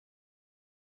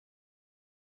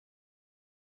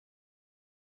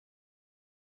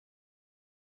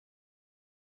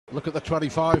Look at the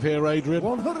 25 here, Adrian.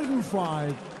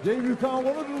 105. Debut car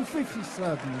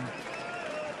 157.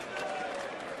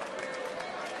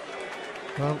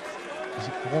 Well, is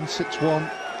it 161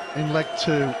 in leg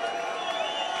 2?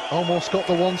 Almost got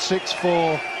the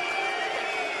 164.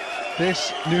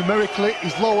 This numerically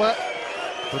is lower,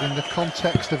 but in the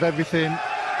context of everything,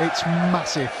 it's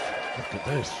massive. Look at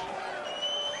this.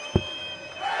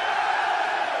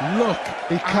 Look.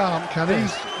 He can't, can he?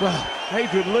 Well,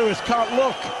 Adrian Lewis can't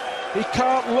look. He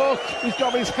can't look. He's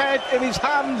got his head in his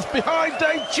hands behind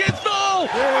Dave Chisnell.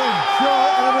 Oh,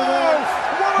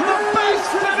 one of the best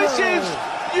finishes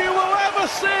you will ever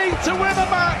see to win a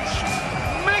match.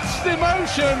 Mixed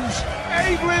emotions.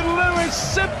 Adrian Lewis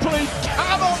simply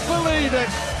cannot believe it.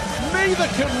 Neither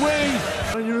can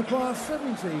we. And you require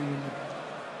 17.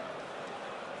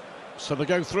 So they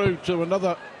go through to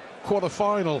another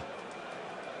quarter-final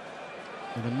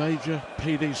in a major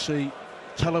PDC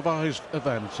televised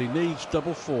event. He needs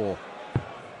double 4.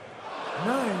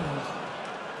 9.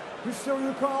 Crystal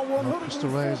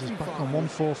Reyes is back on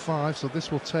 145, so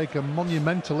this will take a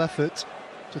monumental effort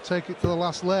to take it to the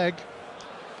last leg.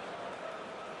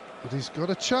 But he's got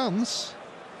a chance.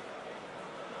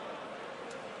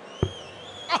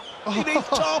 He needs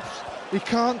tops. He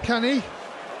can't, can he?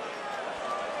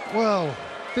 Well,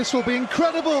 this will be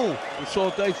incredible. We saw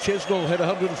Dave Chisnell hit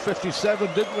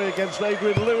 157, didn't we, against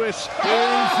Adrian Lewis?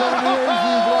 Oh!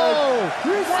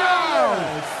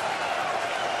 Wow!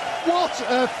 What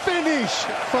a finish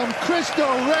from Cristo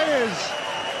Reyes.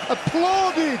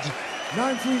 Applauded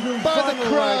by the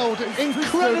crowd.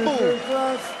 Incredible.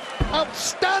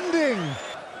 Outstanding.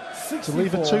 To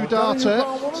leave a 2 darter,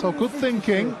 so good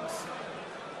thinking.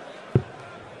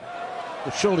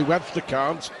 Well, surely Webster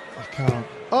can't. I can't.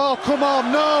 Oh, come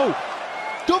on, no!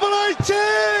 Double 18!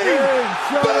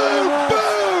 Boom,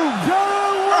 boom!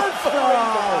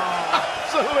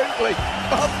 Absolutely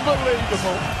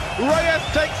unbelievable. Reyes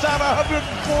takes out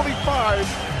 145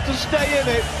 to stay in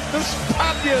it. The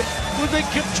Spaniard was in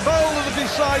control of the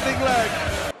deciding leg.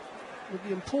 With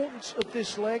the importance of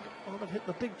this leg, I'd have hit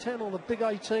the big 10 or the big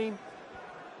 18.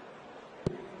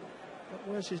 But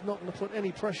Wes is not going to put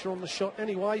any pressure on the shot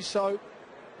anyway, so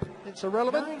it's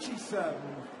irrelevant. 97.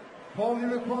 Paul, you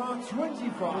require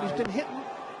 25. Well, he's been hitting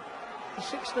the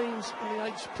 16s and the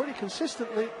 8s pretty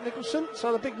consistently, Nicholson,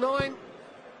 so the big 9.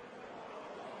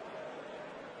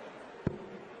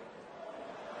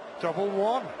 Double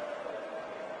 1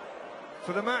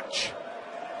 for the match.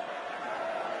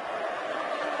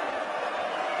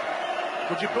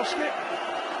 Would you bust it?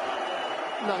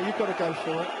 No, you've got to go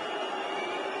for it.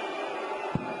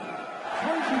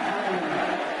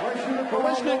 23. Well,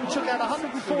 Wes Newton took out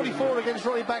 144 against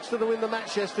Ronnie Baxter to win the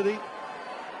match yesterday.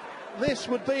 This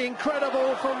would be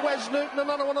incredible from Wes Newton,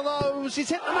 another one of those. He's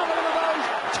hit another one of those.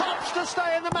 Tops to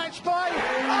stay in the match play.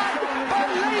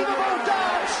 Unbelievable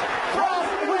darts from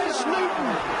Wes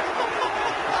Newton.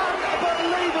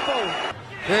 Unbelievable.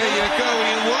 There you go,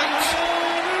 you white.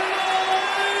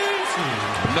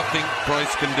 Nothing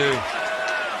Price can do.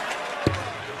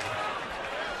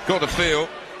 Got to feel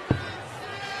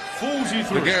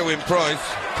the Gerwin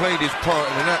Price played his part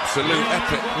in an absolute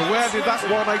epic. Well, where did that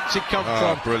 180 come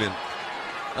from? Brilliant.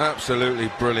 Absolutely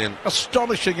brilliant.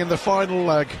 Astonishing in the final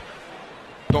leg.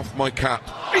 Doff my cap.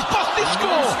 He's busted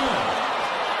score!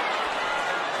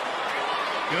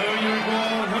 Going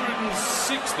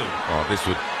 160. Oh, this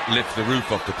would lift the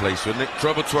roof off the place, wouldn't it?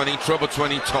 Treble 20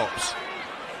 tops.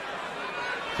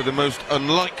 For the most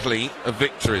unlikely of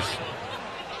victories.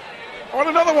 On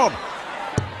another one!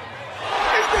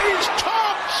 These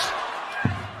tops!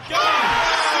 Oh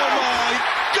my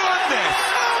goodness!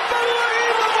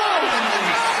 Unbelievable!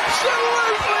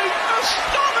 Absolutely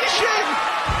astonishing!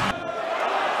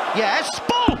 Yes,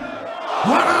 ball!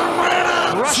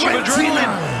 Rush of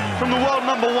adrenaline from the world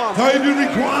number 1. Debut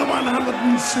require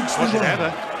 161. Was it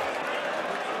ever?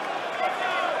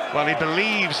 Well, he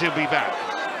believes he'll be back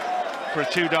for a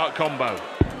 2-dart combo.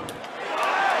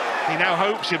 He now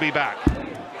hopes he'll be back.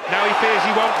 Now he fears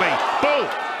he won't be. Bull!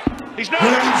 He's not!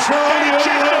 Dave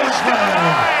Chisnell's still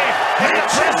alive in the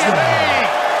Premier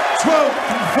League! 12th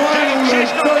and final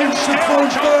leg, Dave Chisnell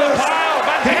first.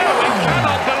 Van Gerwen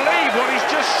cannot believe what he's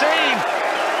just seen.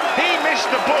 He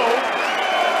missed the ball.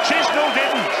 Chisnell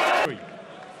didn't.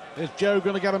 Is Joe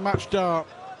going to get a match dart?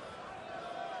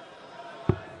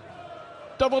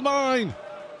 Double 9.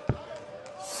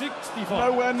 65.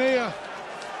 Nowhere near.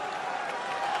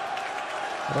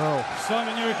 Well,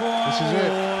 Simon, you require this is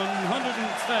it.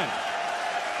 110.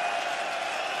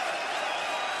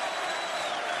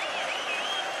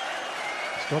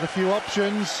 He's got a few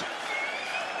options.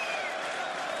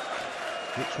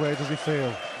 Which way does he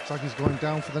feel? It's Looks like he's going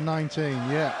down for the 19,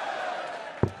 yeah.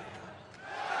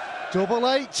 Double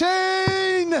 18!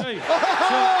 Oh!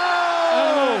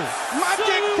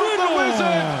 Magic from the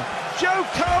Wizard! Joe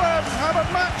Cullen had a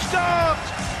match start,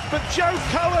 but Joe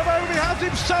Cullen only has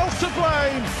himself to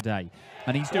blame.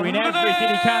 And he's doing everything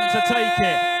he can to take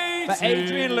it. But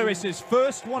Adrian Lewis's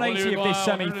first 180 of this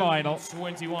semi-final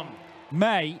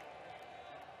may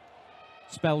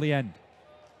spell the end.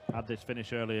 Had this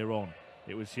finish earlier on.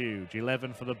 It was huge.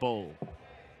 11 for the Bull.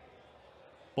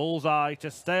 Bullseye to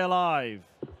stay alive.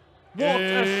 What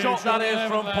a shot that is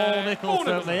from Paul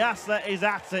Nicholson. The asset is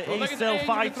at it. He's still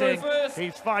fighting.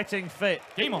 He's fighting fit.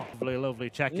 Game on. Lovely,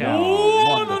 lovely checkout.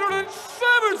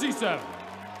 177.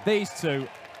 These two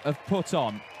have put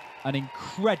on an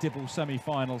incredible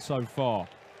semi-final so far.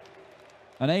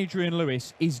 And Adrian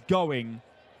Lewis is going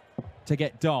to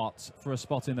get darts for a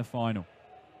spot in the final.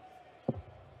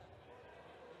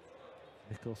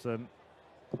 Nicholson.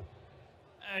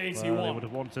 81. Well, they would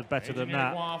have wanted better than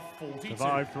that. 42.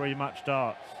 Survived 3 match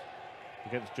darts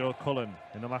against Joe Cullen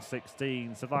in the last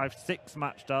 16. Survived 6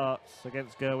 match darts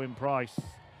against Gerwyn Price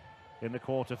in the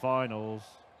quarterfinals.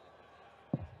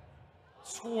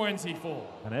 24.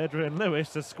 And Adrian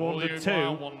Lewis has squandered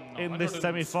 2 in this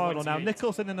semi-final. Now,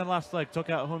 Nicholson in the last leg took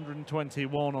out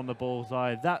 121 on the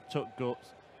bullseye. That took guts.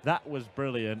 That was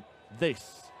brilliant.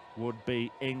 This would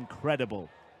be incredible.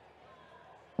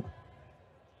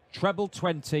 Treble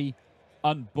 20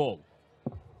 and Bull.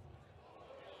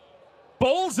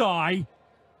 Bullseye!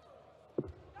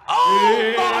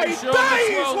 Oh my days,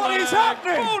 what is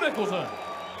happening? Paul Nicholson.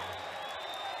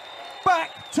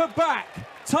 Back to back,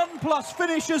 ton-plus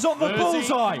finishers on the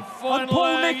bullseye. And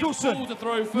Paul Nicholson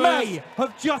may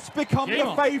have just become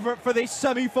the favourite for this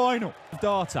semi-final.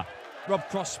 Darter. Rob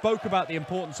Cross spoke about the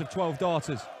importance of 12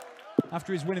 darters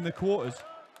after his win in the quarters.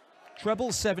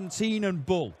 Treble 17 and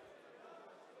Bull.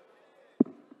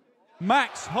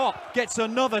 Max Hopp gets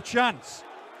another chance.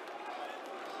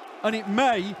 And it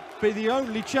may be the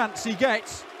only chance he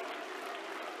gets.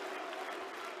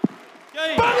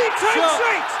 But he takes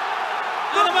it!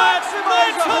 The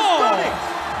Maximizer has done it!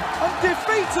 And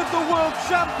defeated the world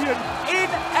champion in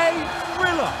a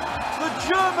thriller. The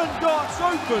German Darts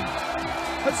Open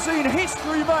has seen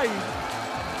history made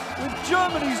with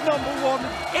Germany's #1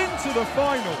 into the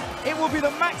final. It will be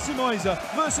the Maximizer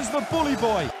versus the Bully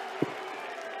Boy.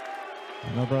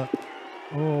 Another,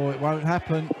 oh, it won't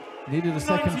happen. Needed a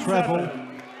second treble.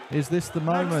 Is this the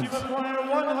moment?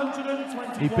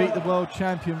 He beat the world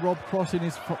champion Rob Cross in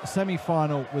his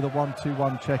semi-final with a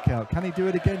 1-2-1 checkout. Can he do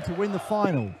it again to win the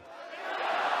final?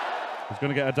 He's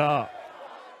going to get a dart,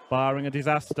 barring a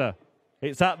disaster.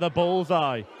 It's at the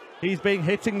bullseye. He's been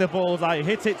hitting the bullseye.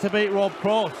 Hit it to beat Rob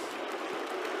Cross.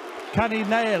 Can he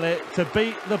nail it to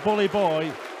beat the Bully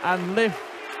Boy and lift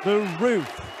the roof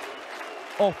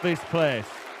off this place?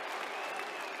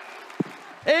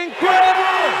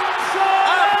 Incredible!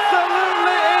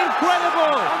 Absolutely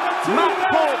incredible! Matt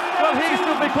Pope, well, he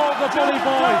should be called the Bully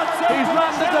Boy. He's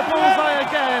landed the bullseye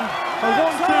again. A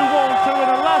 1-2-1 to win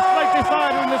a last leg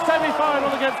decider in the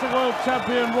semi-final against the world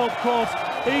champion Rob Cross.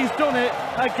 He's done it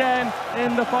again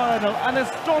in the final. An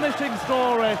astonishing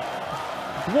story.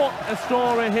 What a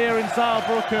story here in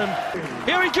Saarbrücken.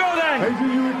 Here we go then.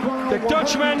 The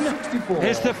Dutchman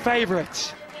is the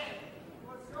favourite.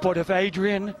 But if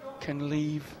Adrian can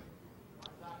leave,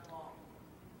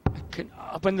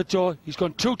 open the door. He's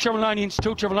gone 2 treble 9-ins,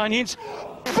 2 treble 9-ins.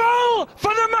 Bull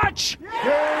for the match!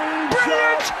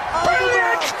 Brilliant!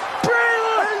 Brilliant!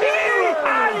 Brilliant!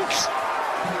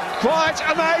 Quite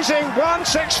amazing.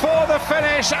 1-6-4 the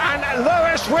finish, and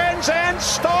Lewis wins in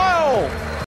style.